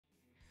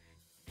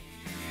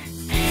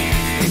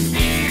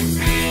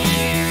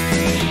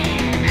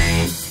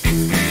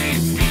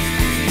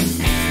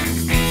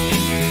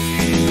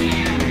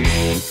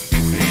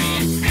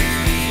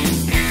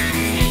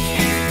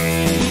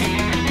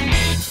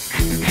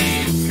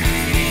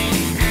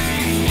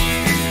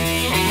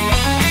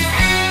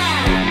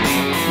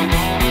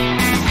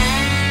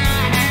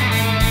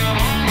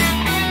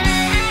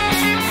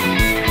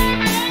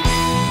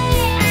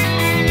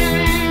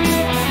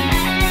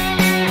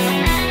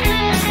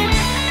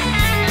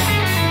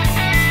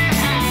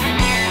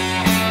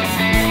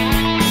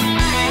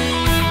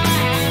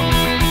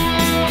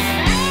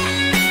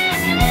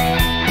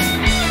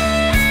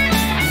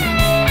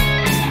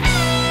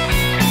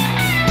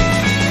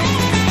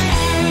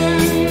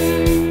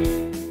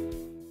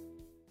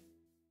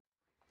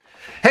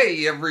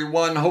Hey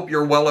everyone, hope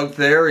you're well out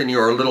there in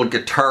your little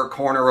guitar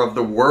corner of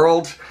the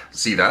world.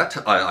 See that?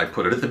 I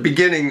put it at the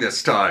beginning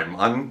this time.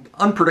 I'm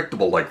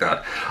unpredictable like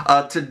that.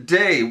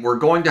 Today we're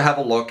going to have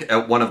a look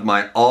at one of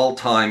my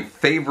all-time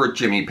favorite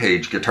Jimmy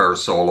Page guitar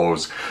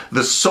solos,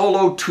 the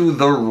solo to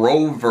the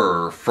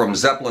Rover from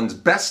Zeppelin's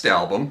best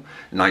album,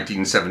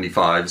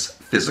 1975's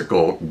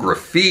Physical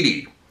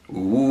Graffiti.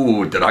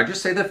 Ooh, did I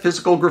just say that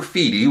Physical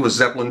Graffiti was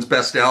Zeppelin's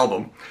best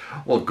album?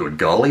 Well, good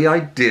golly, I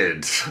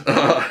did.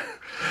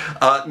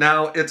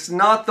 Now, it's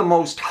not the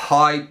most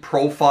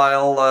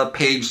high-profile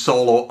Page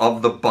solo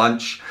of the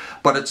bunch,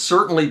 but it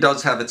certainly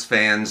does have its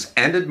fans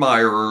and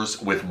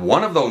admirers, with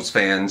one of those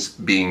fans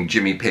being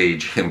Jimmy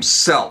Page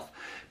himself.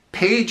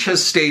 Page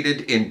has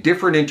stated in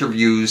different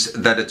interviews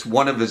that it's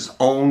one of his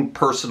own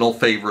personal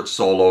favorite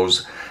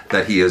solos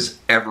that he has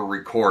ever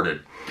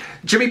recorded.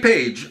 Jimmy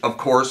Page, of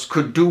course,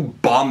 could do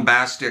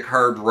bombastic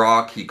hard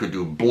rock, he could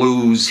do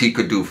blues, he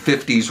could do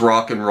 50s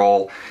rock and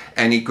roll,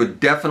 and he could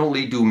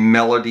definitely do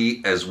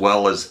melody as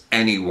well as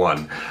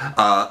anyone.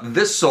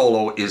 This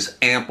solo is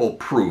ample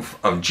proof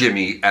of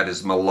Jimmy at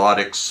his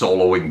melodic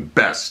soloing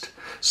best.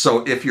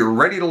 So if you're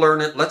ready to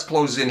learn it, let's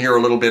close in here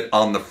a little bit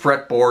on the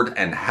fretboard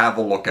and have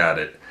a look at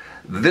it.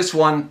 This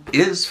one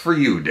is for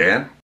you,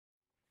 Dan.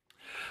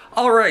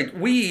 All right,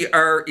 we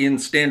are in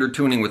standard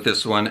tuning with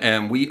this one,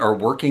 and we are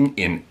working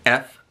in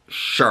F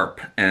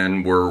sharp,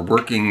 and we're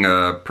working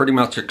pretty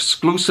much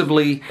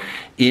exclusively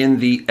in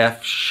the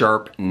F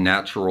sharp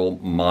natural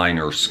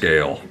minor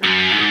scale.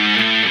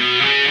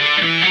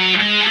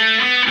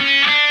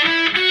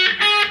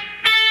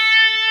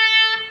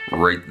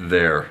 Right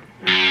there.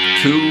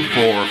 2,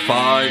 4,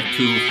 5,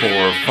 2,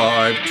 4,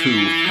 5,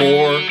 2,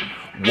 4,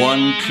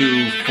 1,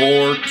 2,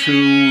 4,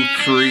 2,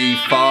 3,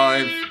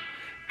 5,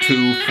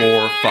 2,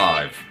 4,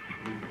 5.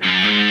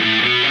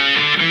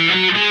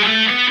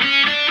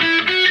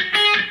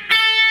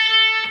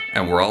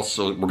 And we're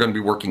going to be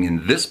working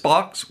in this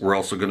box. We're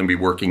also going to be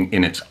working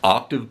in its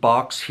octave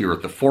box here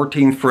at the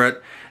 14th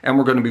fret, and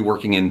we're going to be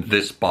working in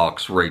this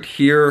box right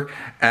here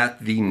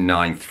at the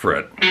 9th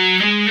fret.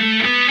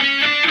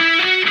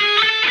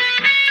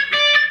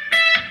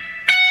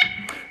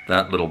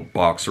 That little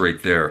box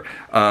right there.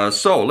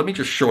 So let me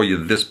just show you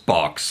this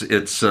box.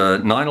 It's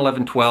 9,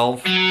 11,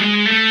 12,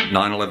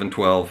 9, 11,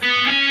 12,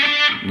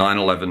 9,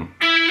 11,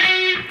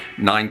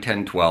 9,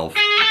 10, 12,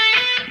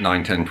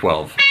 9, 10,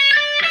 12.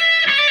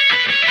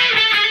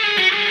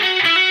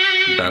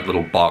 That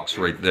little box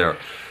right there.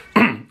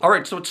 All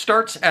right, so it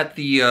starts at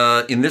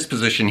the, in this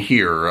position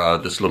here,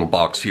 this little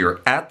box here,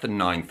 at the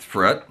 9th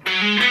fret.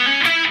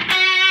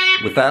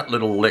 With that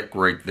little lick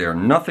right there.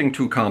 Nothing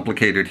too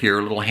complicated here.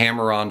 A little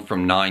hammer on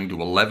from 9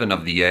 to 11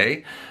 of the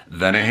A,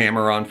 then a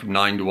hammer on from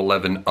 9 to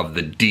 11 of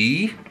the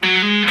D,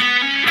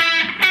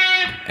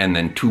 and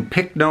then 2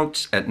 pick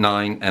notes at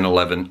 9 and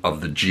 11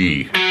 of the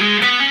G.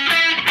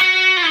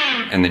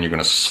 And then you're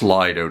going to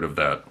slide out of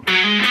that.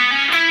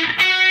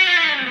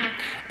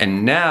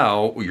 And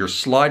now you're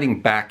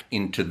sliding back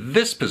into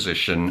this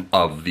position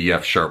of the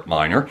F sharp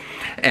minor.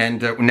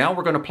 And now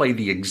we're going to play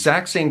the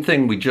exact same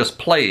thing we just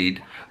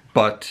played,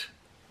 but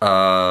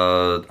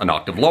an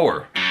octave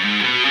lower.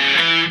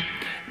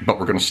 But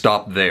we're going to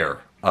stop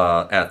there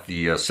at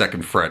the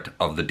 2nd fret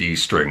of the D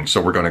string. So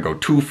we're going to go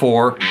 2,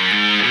 4,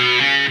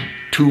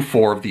 2,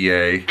 4 of the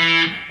A,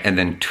 and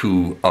then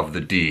 2 of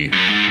the D.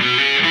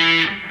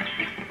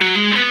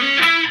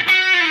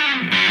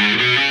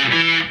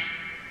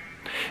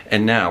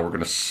 And now we're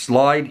going to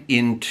slide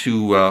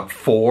into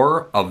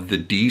 4 of the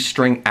D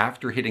string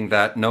after hitting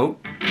that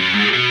note.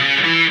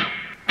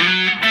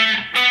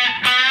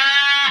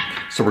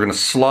 So we're going to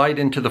slide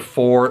into the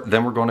 4,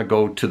 then we're going to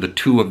go to the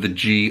 2 of the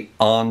G,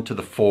 on to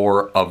the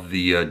 4 of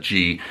the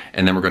G,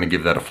 and then we're going to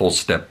give that a full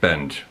step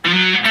bend.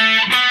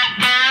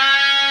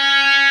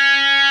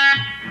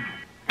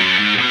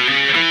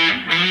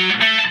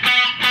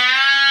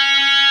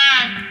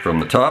 From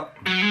the top.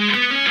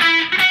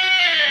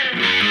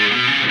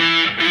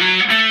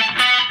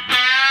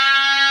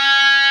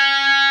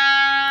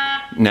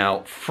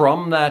 Now,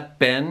 from that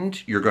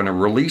bend, you're going to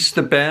release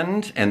the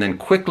bend and then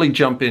quickly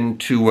jump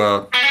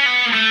into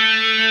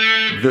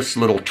this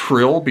little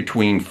trill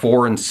between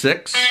 4 and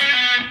 6.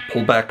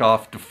 Pull back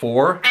off to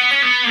 4,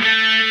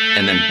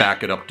 and then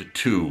back it up to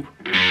 2.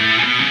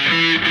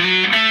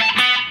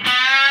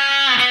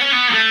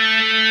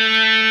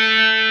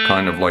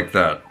 Kind of like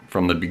that.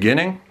 From the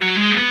beginning.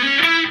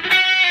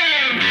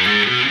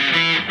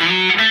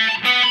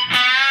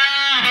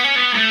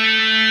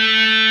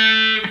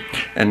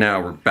 And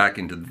now we're back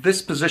into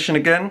this position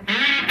again.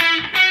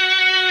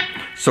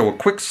 So a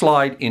quick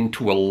slide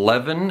into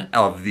 11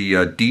 of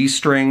the D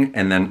string,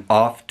 and then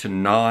off to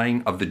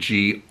 9 of the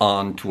G,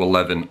 on to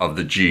 11 of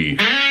the G.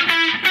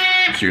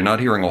 So you're not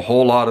hearing a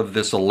whole lot of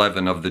this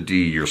 11 of the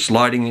D. You're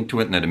sliding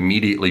into it and then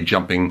immediately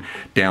jumping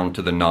down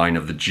to the 9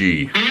 of the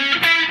G.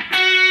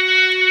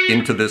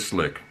 Into this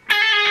lick.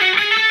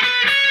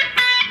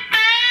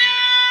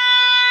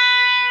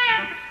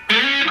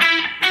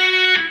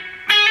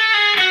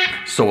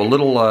 So a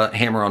little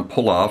hammer-on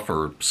pull-off,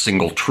 or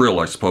single trill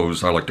I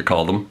suppose I like to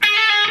call them.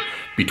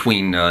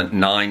 between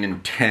 9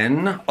 and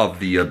 10 of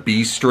the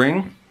B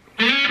string.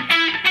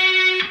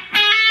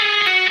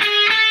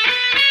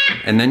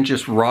 And then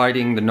just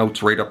riding the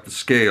notes right up the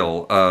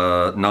scale,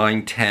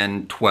 9,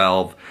 10,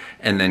 12,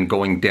 and then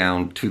going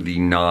down to the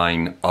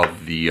 9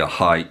 of the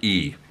high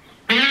E.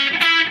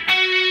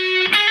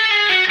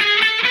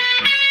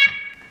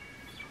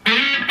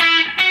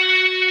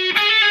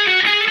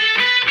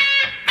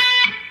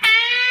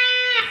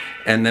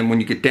 And then when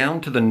you get down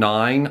to the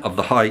 9 of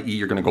the high E,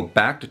 you're going to go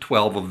back to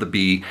 12 of the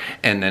B,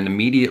 and then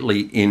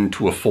immediately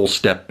into a full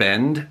step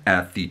bend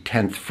at the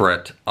 10th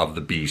fret of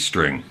the B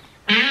string.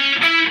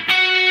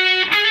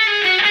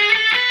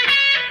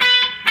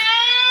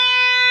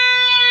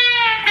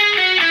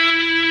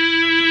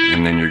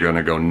 And then you're going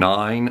to go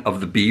 9 of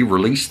the B,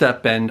 release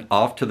that bend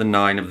off to the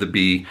 9 of the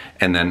B,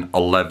 and then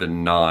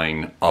 11,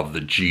 9 of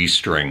the G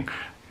string.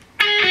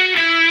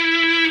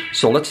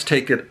 So let's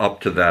take it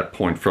up to that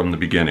point from the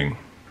beginning.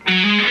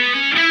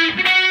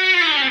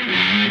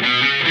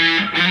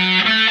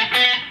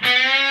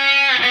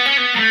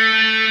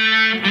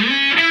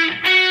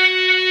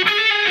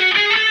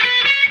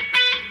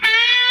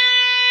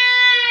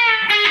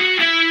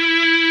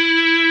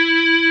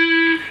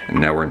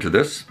 And now we're into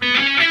this.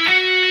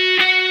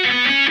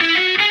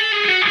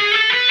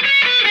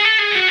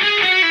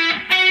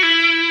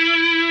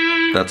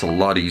 That's a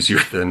lot easier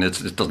than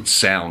it doesn't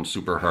sound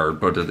super hard,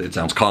 but it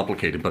sounds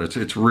complicated, but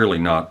it's really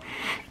not.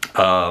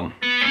 So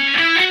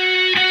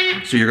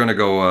you're going to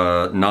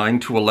go 9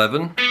 to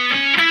 11,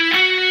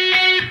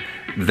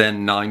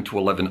 then 9 to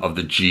 11 of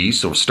the G,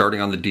 so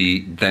starting on the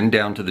D, then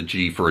down to the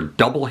G for a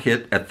double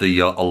hit at the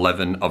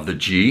 11 of the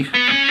G.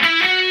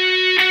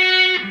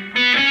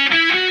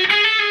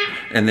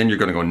 And then you're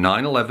going to go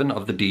 9, 11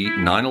 of the D,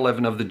 9,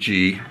 11 of the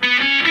G,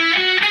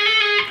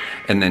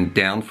 and then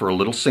down for a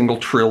little single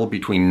trill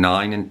between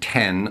 9 and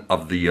 10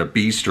 of the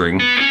B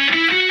string.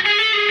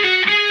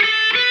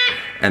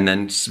 And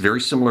then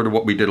very similar to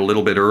what we did a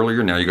little bit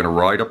earlier, now you're going to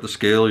ride up the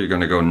scale, you're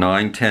going to go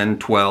 9, 10,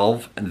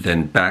 12, and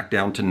then back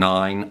down to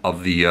 9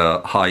 of the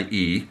high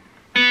E.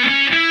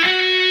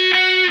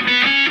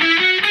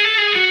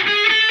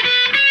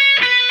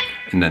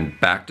 And then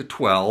back to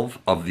 12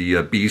 of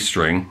the B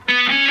string.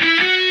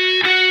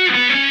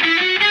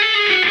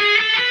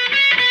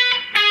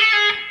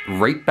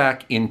 Right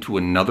back into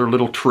another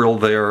little trill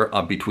there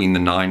between the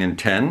 9 and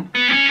 10.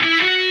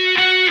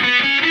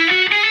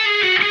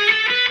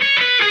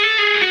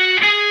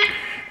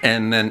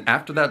 And then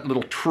after that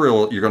little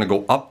trill, you're going to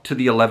go up to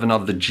the 11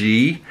 of the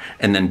G,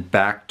 and then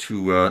back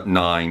to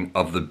 9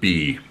 of the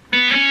B.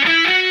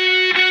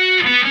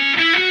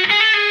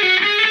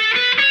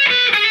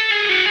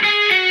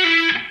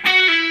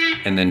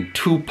 And then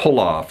 2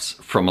 pull-offs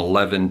from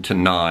 11 to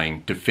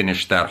 9 to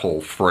finish that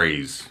whole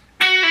phrase.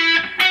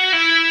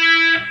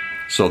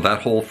 So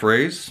that whole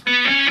phrase.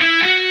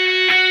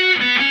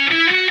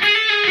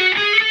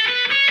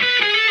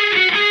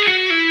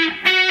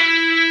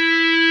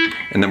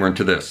 And then we're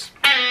into this.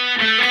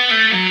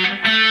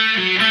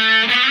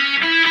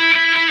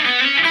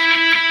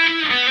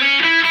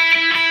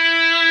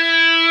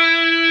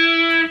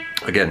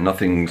 Again,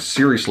 nothing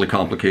seriously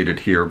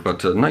complicated here,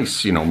 but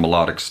nice, you know,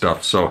 melodic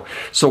stuff. So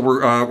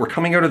we're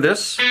coming out of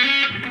this.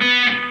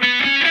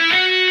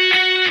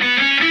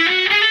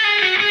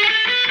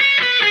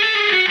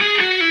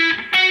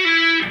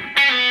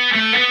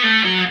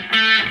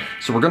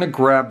 So we're going to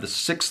grab the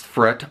 6th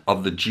fret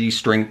of the G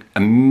string,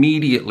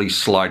 immediately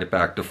slide it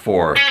back to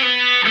 4.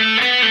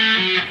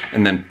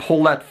 And then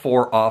pull that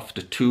 4 off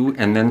to 2,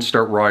 and then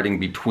start riding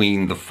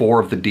between the 4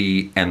 of the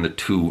D and the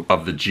 2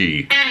 of the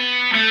G.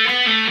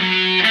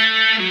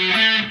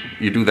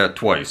 You do that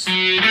twice.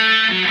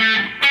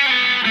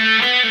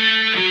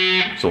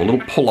 So a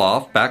little pull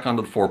off, back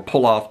onto the 4,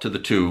 pull off to the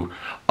 2,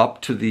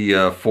 up to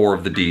the 4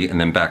 of the D, and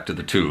then back to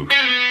the 2.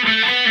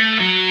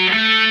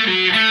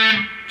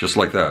 Just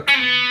like that.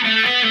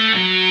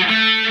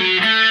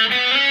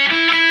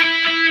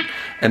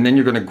 And then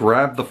you're going to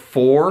grab the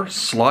 4,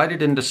 slide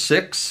it into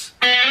 6,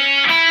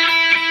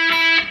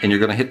 and you're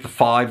going to hit the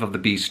 5 of the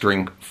B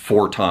string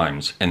 4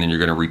 times. And then you're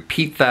going to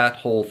repeat that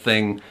whole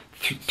thing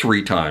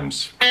 3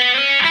 times.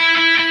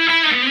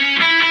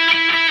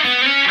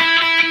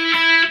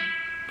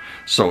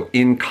 So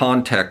in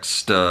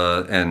context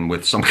and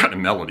with some kind of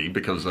melody,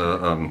 because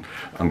I'm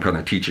kind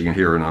of teaching it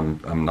here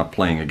and I'm not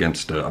playing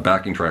against a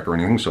backing track or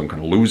anything, so I'm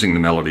kind of losing the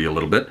melody a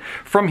little bit.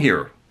 From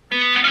here.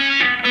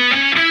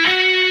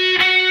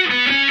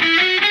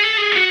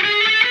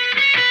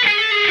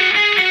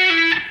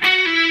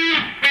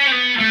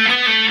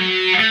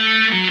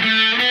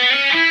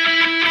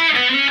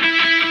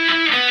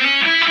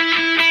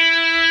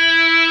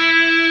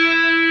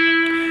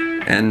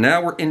 And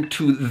now we're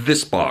into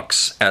this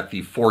box at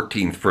the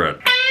 14th fret.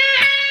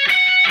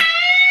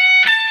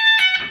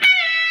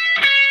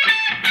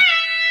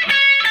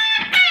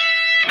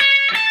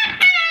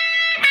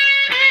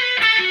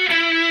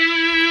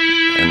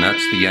 And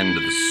that's the end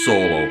of the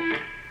solo.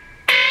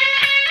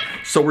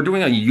 So we're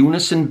doing a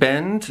unison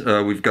bend.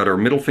 We've got our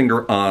middle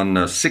finger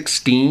on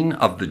 16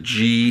 of the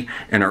G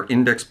and our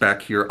index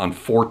back here on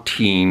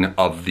 14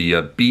 of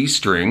the B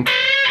string.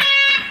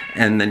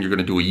 And then you're going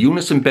to do a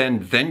unison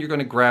bend, then you're going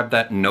to grab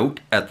that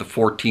note at the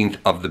 14th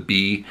of the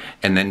B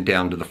and then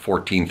down to the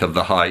 14th of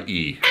the high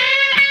E.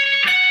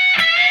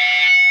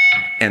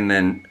 And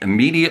then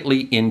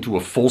immediately into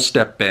a full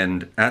step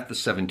bend at the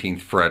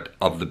 17th fret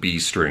of the B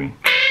string.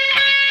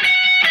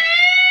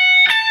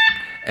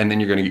 And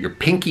then you're going to get your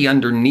pinky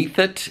underneath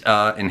it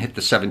and hit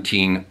the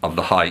 17 of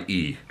the high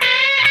E.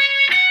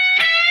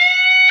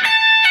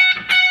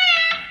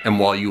 And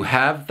while you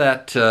have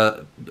that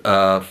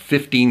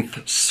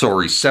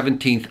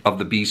 17th of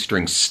the B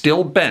string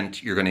still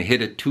bent, you're going to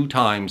hit it 2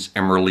 times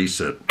and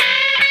release it.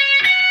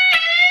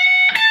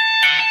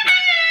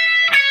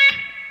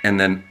 And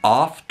then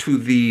off to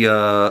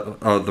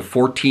the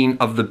 14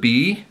 of the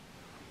B.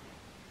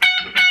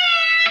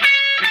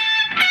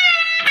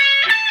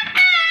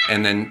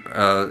 And then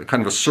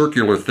kind of a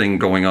circular thing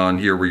going on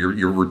here where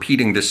you're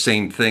repeating the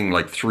same thing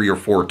like 3 or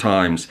 4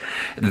 times.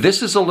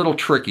 This is a little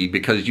tricky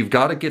because you've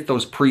got to get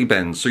those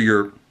pre-bends. So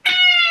you're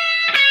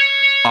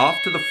off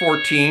to the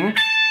 14,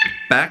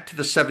 back to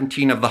the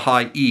 17 of the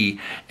high E,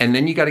 and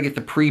then you got to get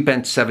the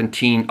pre-bent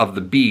 17 of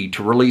the B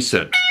to release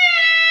it.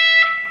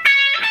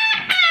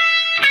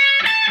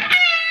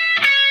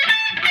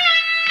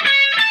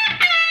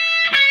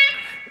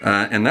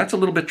 And that's a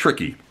little bit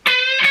tricky.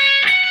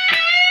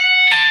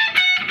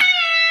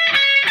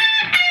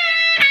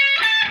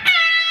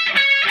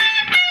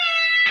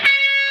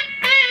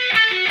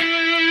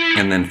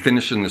 And then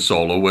finishing the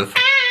solo with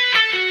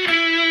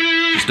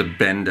just a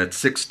bend at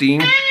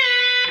 16,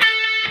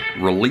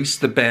 release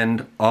the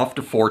bend off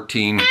to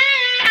 14,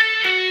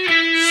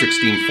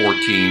 16,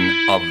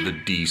 14 of the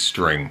D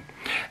string.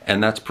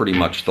 And that's pretty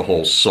much the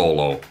whole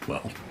solo.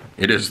 Well,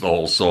 it is the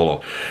whole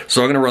solo.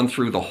 So I'm going to run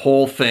through the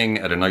whole thing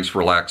at a nice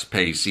relaxed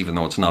pace, even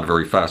though it's not a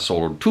very fast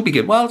solo to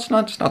begin. Well, it's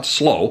not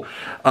slow,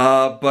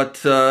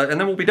 and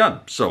then we'll be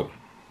done. So.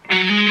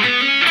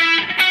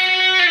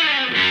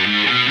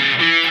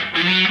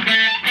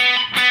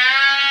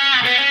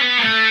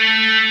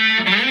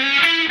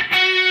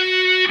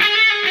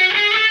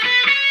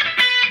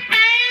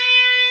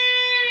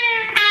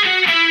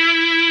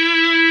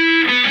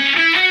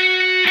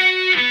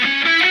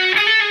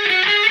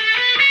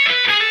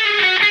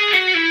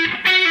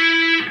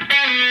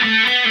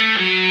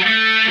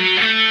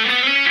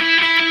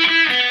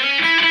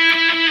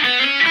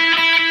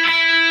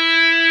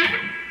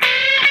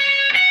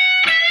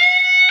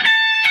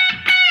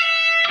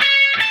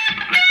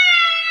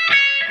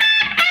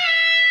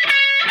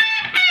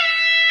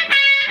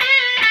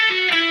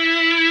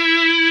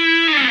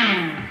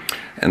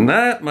 And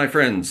that, my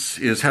friends,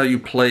 is how you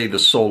play the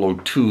solo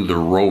to the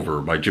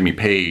Rover by Jimmy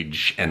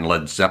Page and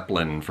Led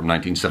Zeppelin from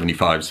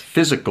 1975's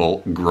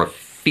Physical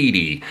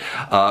Graffiti.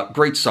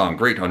 Great song,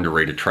 great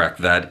underrated track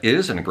that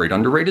is, and a great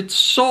underrated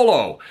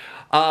solo.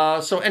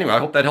 So anyway, I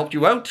hope that helped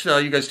you out.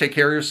 You guys take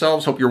care of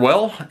yourselves, hope you're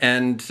well,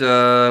 and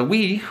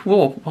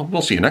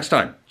we'll see you next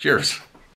time. Cheers.